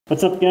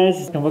What's up,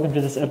 guys, and welcome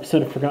to this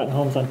episode of Forgotten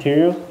Homes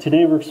Ontario.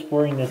 Today we're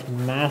exploring this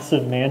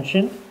massive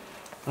mansion.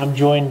 I'm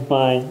joined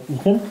by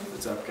Ethan.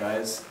 What's up,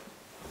 guys?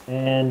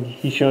 And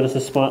he showed us a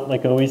spot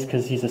like always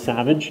because he's a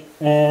savage.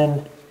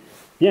 And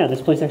yeah,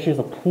 this place actually has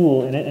a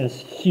pool in it and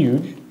it's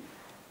huge.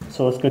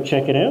 So let's go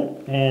check it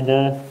out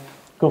and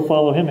go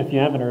follow him if you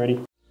haven't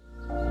already.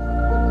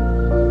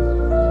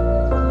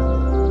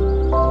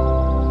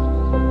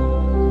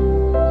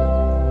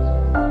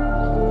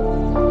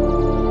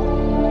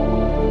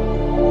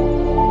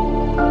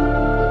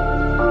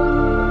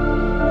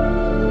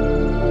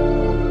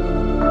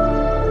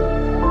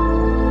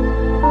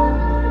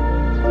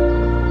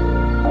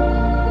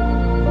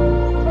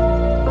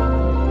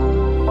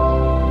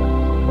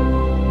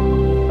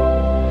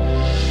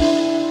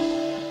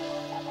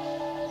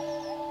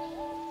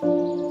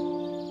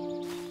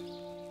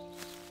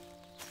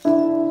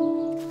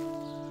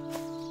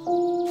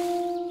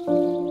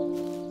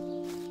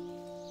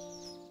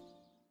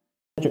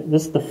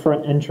 This is the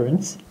front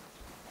entrance,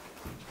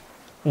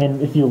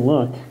 and if you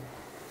look,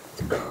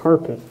 it's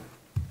carpet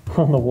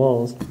on the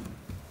walls.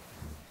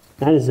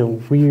 That is a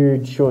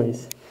weird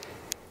choice,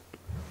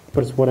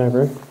 but it's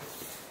whatever.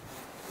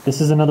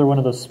 This is another one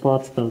of those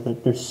spots, though,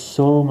 that there's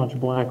so much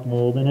black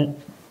mold in it,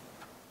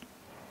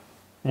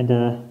 and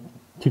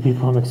two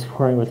people I'm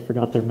exploring with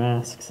forgot their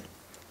masks.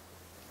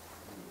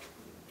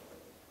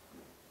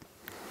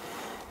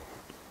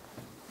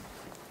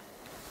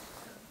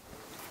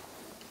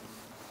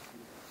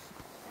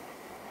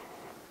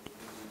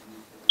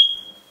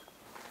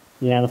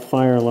 Yeah, the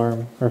fire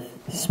alarm, or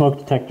smoke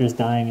detector is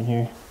dying in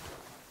here.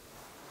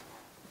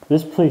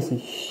 This place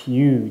is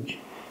huge.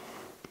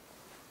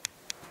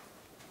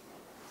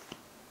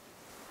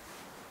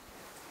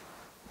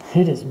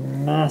 It is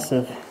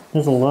massive.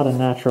 There's a lot of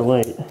natural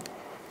light.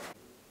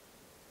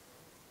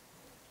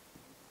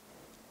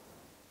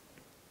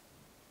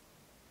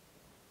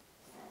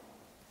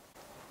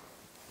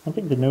 One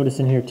thing to notice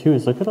in here too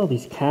is look at all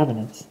these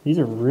cabinets. These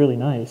are really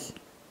nice.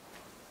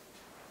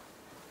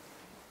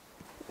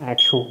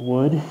 Actual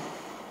wood.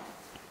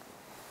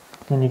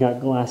 Then you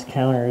got glass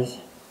counters,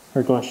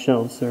 or glass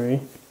shelves, sorry.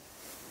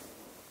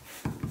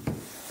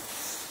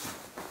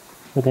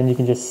 But then you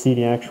can just see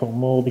the actual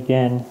mold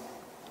again.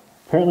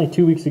 Apparently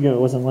 2 weeks ago it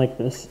wasn't like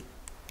this.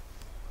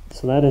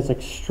 So that is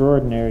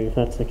extraordinary if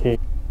that's the case.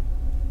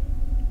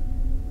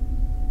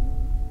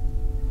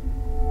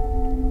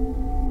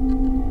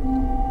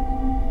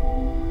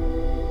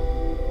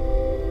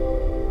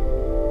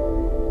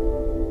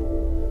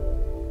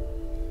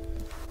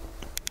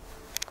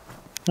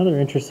 Another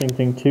interesting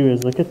thing too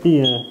is look at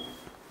the,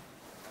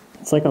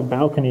 it's like a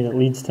balcony that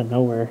leads to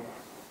nowhere,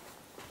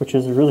 which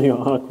is really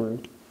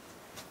awkward.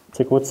 It's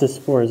like, what's this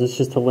for? Is this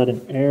just to let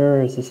in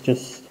air? Is this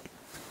just,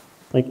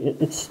 like,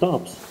 it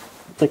stops.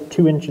 It's like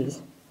 2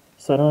 inches,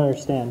 so I don't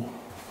understand.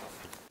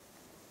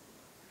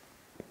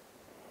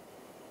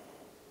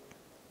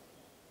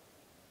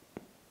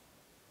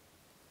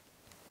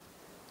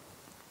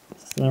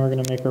 So then we're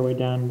going to make our way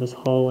down this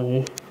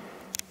hallway.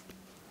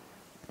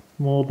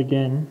 Mold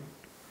again.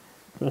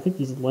 But I think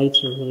these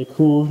lights are really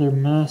cool. They're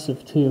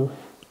massive too.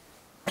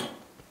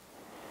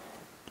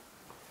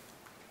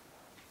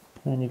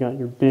 And you got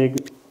your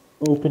big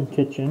open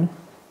kitchen.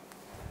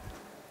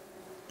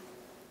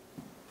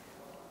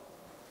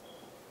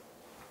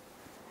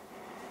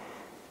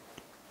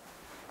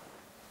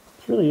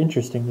 It's really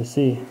interesting to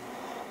see.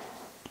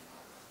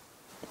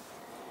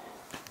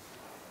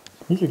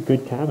 These are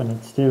good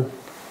cabinets too.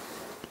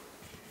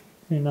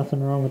 Ain't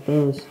nothing wrong with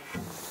those.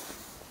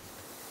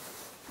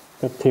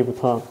 Got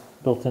tabletop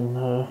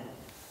built-in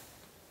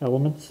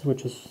elements,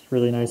 which is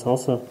really nice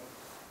also.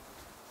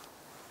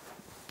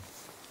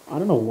 I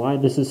don't know why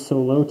this is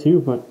so low too,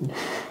 but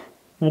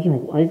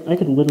imagine I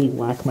could literally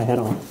whack my head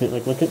off it.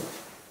 Like look at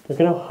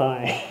how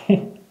high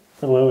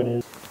or low it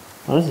is.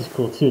 Oh, this is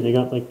cool too. They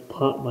got like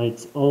pot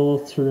lights all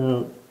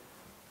throughout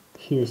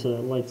here, so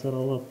that lights it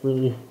all up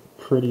really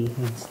pretty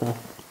and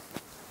stuff.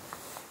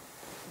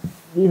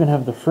 They even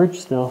have the fridge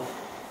still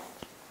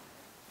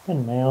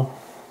and mail.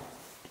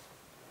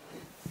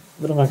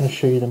 But I'm not going to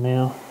show you the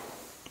mail.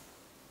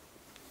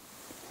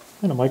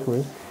 And a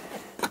microwave.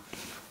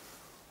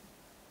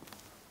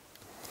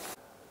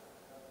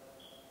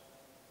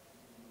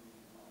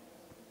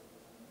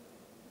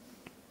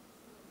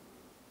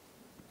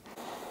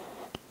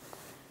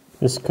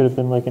 This could have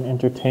been like an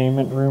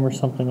entertainment room or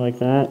something like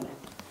that.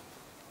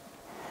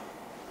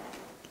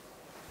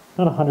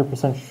 Not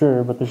 100%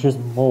 sure, but there's just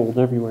mold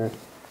everywhere.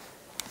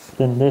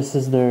 Then this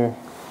is their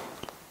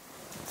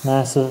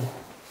massive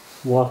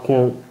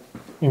walkout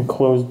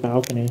enclosed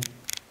balcony,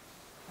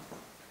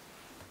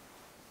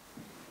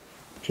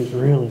 which is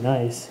really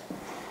nice.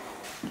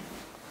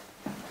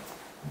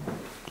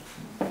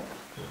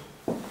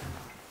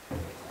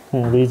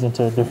 And it leads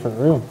into a different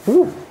room.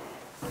 Woo.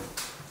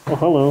 Oh,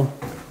 hello.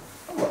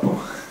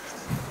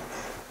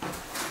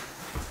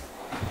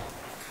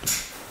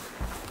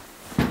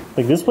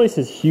 Like, this place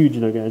is huge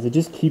though, guys. It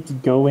just keeps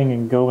going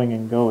and going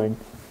and going.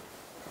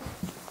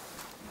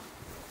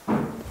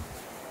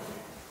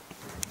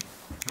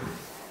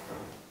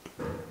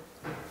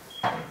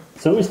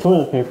 It's always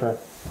toilet paper.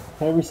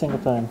 Every single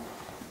time.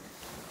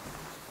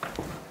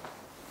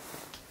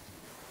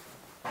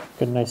 Got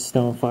a nice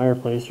stone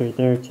fireplace right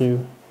there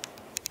too.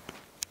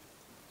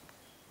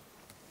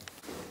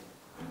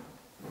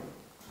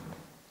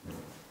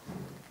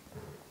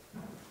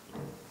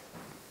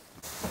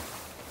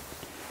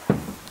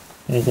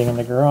 Anything in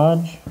the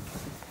garage?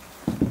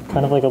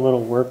 Kind of like a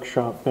little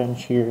workshop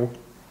bench here.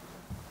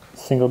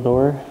 Single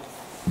door,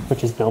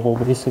 which is double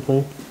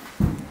basically.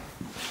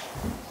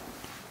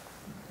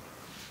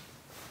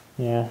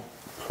 Yeah,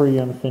 pretty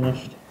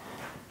unfinished.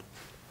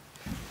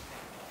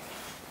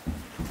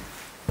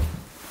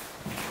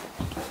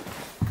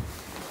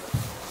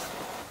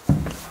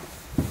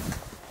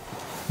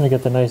 We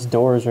got the nice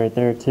doors right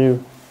there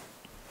too.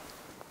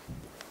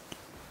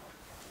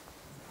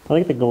 I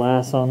like the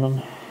glass on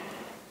them.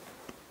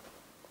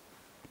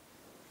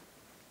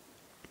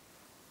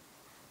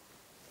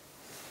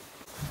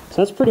 So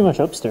that's pretty much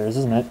upstairs,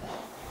 isn't it?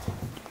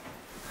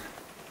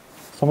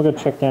 So I'm gonna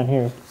go check down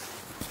here.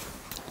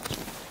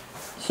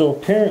 So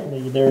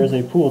apparently there is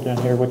a pool down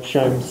here, which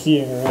I'm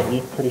seeing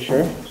already, pretty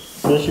sure.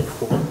 So this should be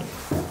cool.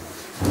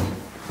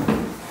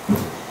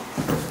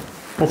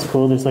 That's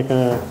cool. There's like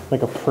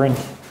a print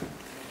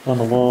on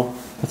the wall.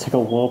 It's like a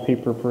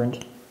wallpaper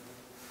print.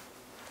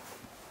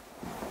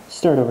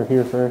 Start over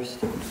here first.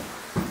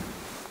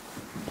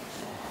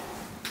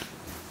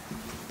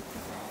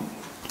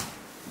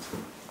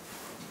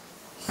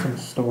 Some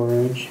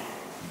storage.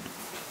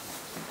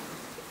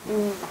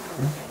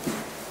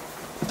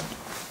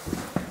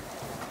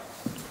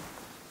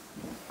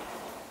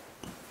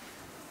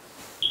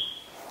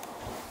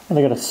 And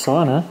they got a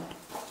sauna.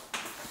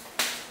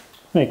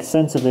 Makes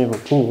sense if they have a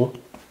pool.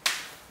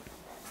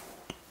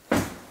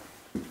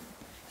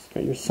 Just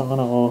got your sauna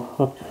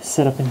all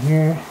set up in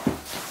here.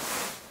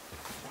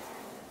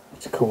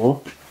 That's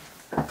cool.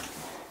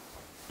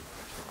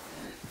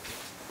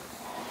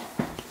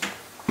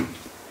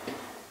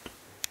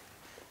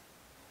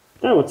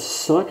 That would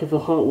suck if the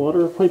hot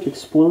water pipe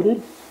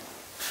exploded.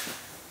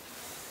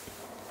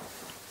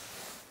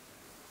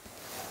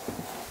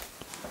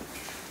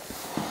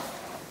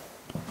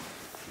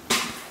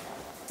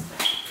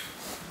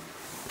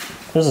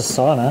 There's a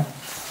sauna.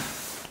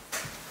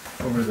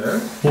 Over there?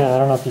 Yeah, I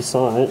don't know if you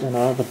saw it or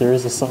not, but there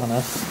is a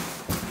sauna.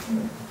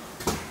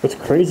 What's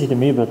crazy to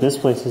me about this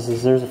place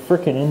is there's a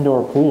freaking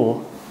indoor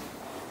pool.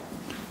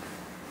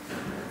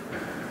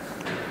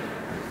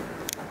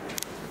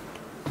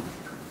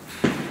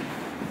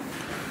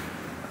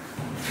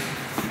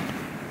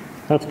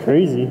 That's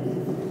crazy.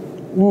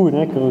 Ooh, it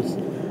echoes.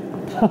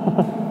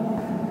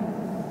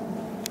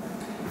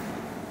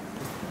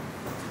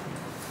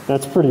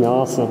 That's pretty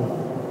awesome.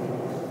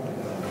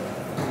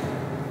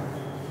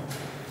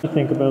 What do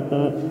you think about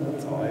that?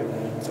 That's all I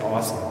mean. It's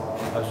awesome.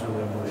 That's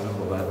really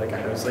unbelievable that like a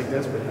house like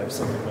this would have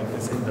something like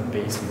this in the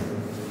basement.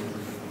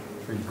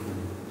 Pretty cool.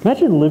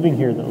 Imagine living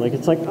here though. Like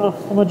it's like, oh,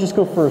 I'm gonna just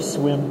go for a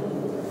swim.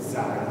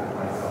 Exactly.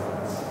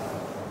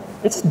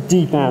 It's a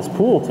deep ass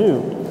pool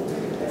too.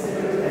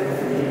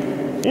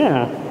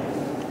 Yeah.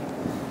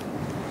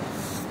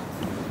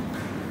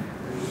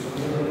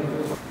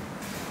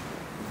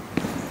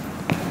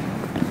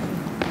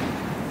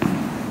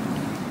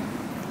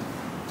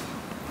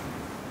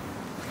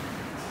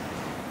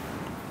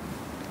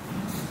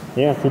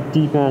 Yeah, it's a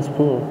deep ass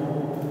pool.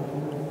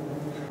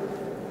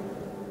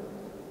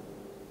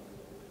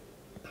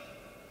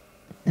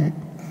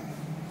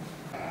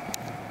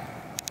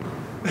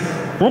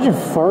 Imagine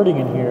farting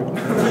in here.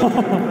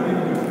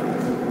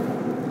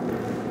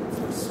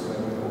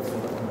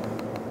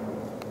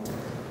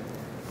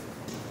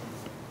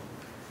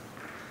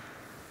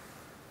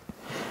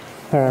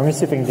 Alright, I'm gonna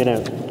see if I can get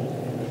out.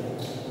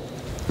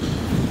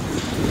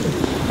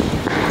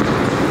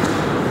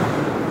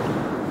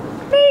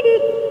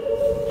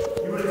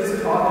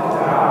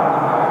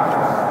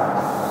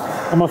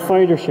 I'm a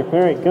fighter ship.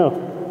 Alright, go.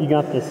 You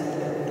got this.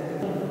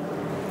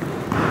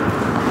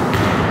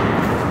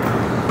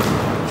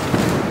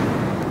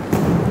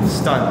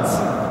 Stunts.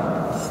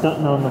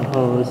 Stunting on the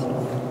hose.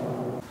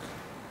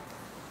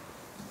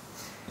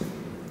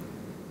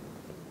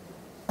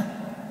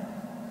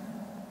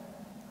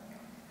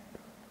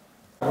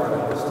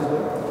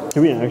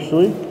 Do we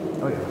actually?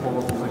 Oh yeah,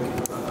 whole like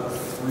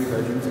 3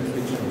 bedrooms, a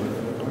kitchen.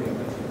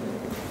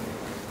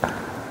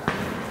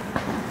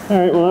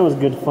 Alright, well that was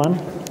good fun.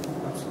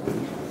 Absolutely.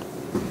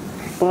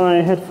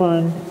 Bye, had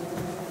fun.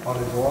 Au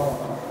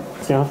revoir.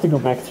 See, I'll have to go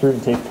back through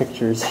and take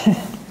pictures.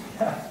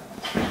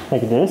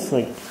 Like this?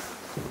 Like,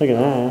 look at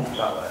that.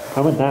 That way.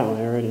 I went that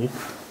way already.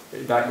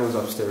 That goes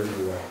upstairs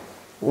over there.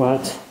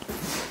 What?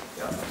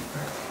 Yeah.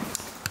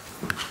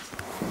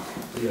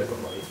 You gotta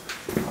put light.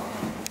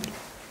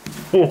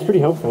 Yeah, it's pretty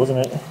helpful, isn't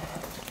it?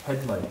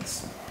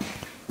 Headlights.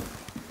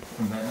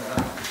 And then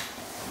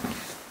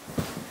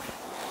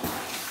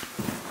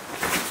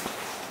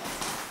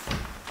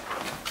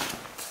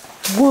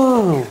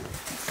Whoa!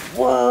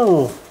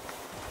 Whoa!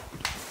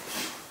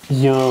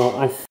 Yo,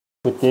 I f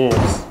with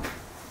this.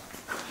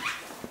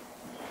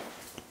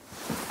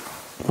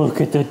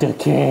 Look at the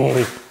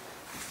decay.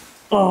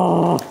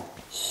 Oh,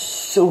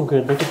 so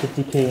good. Look at the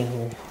decay in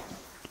here.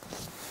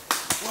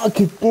 Look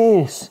at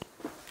this.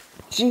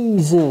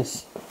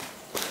 Jesus.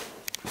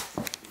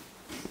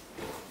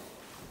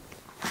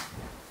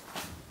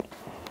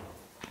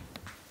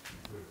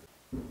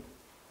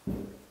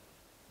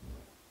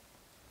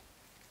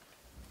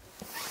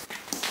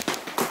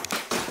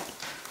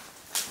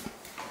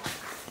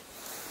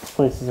 This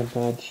place is in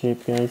bad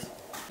shape, guys.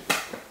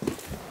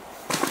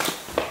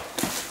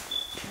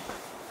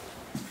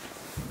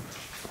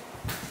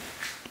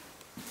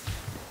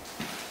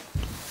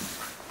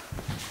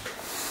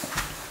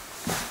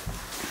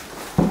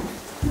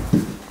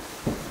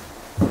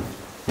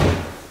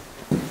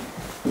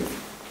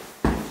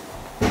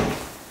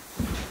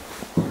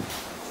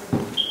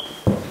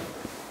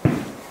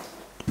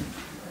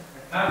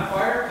 That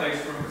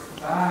fireplace room was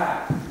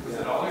bad. Was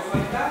it always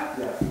like that?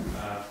 Yeah.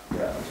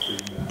 Yeah, it's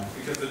pretty bad.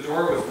 Because the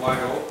door was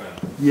wide open.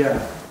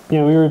 Yeah.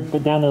 Yeah, we were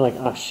down there like,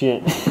 oh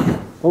shit.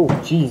 Oh,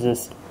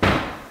 Jesus.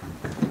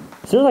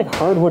 Is there like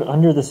hardwood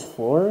under this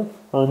floor?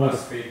 Oh, no.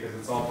 Must be, because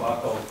it's all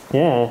buckled.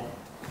 Yeah.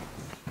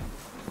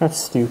 That's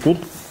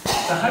stupid.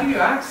 So how do you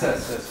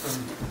access this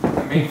from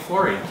the main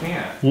floor? You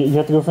can't. You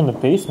have to go from the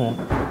basement.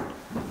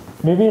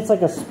 Maybe it's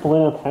like a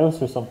split up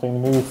house or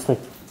something. Maybe it's like...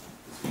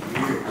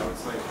 Weird how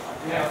it's like,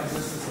 yeah, because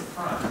this is the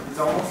front. It's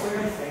almost like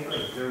I think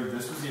like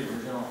this was the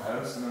original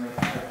house and then they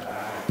cut it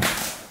back.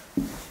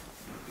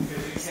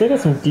 Still got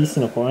some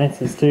decent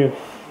appliances too.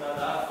 Now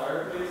that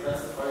fireplace,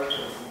 that's the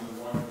fireplace and the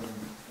one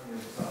from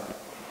the side.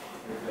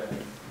 Right there.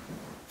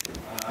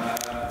 I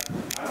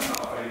don't know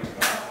if I even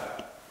got that.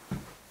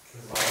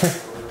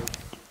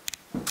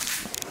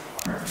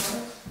 Fireplace?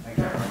 I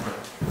can't remember.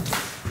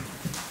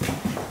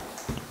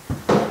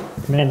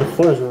 Man, the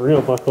floor is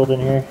real buckled in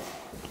here.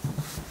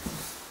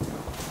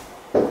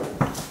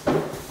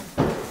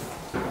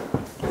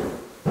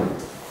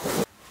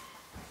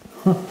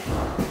 Huh.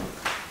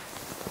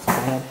 It's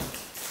bad.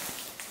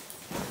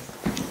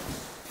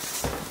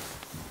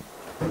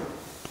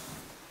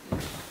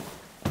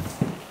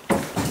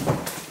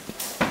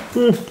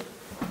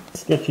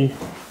 Sketchy.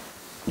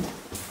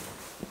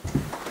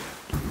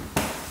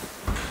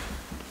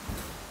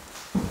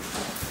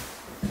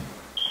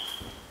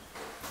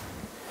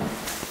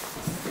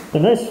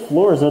 They're nice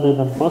floors other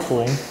than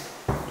buckling.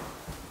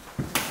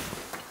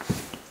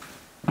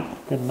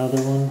 Got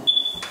another one.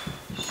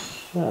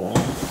 Shut up.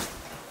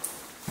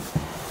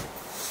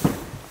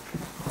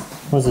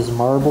 Was this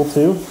marble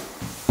too?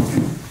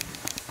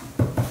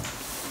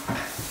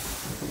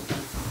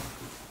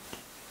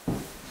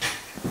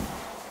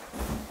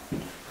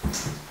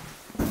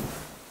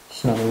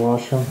 Just another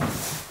washroom.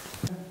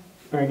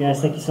 Alright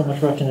guys, thank you so much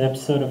for watching the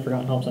episode of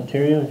Forgotten Homes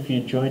Ontario. If you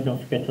enjoyed, don't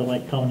forget to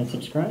like, comment, and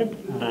subscribe.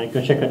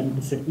 Go check out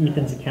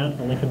Ethan's account.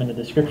 I'll link him in the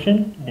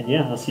description. And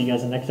yeah, I'll see you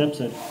guys in the next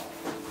episode.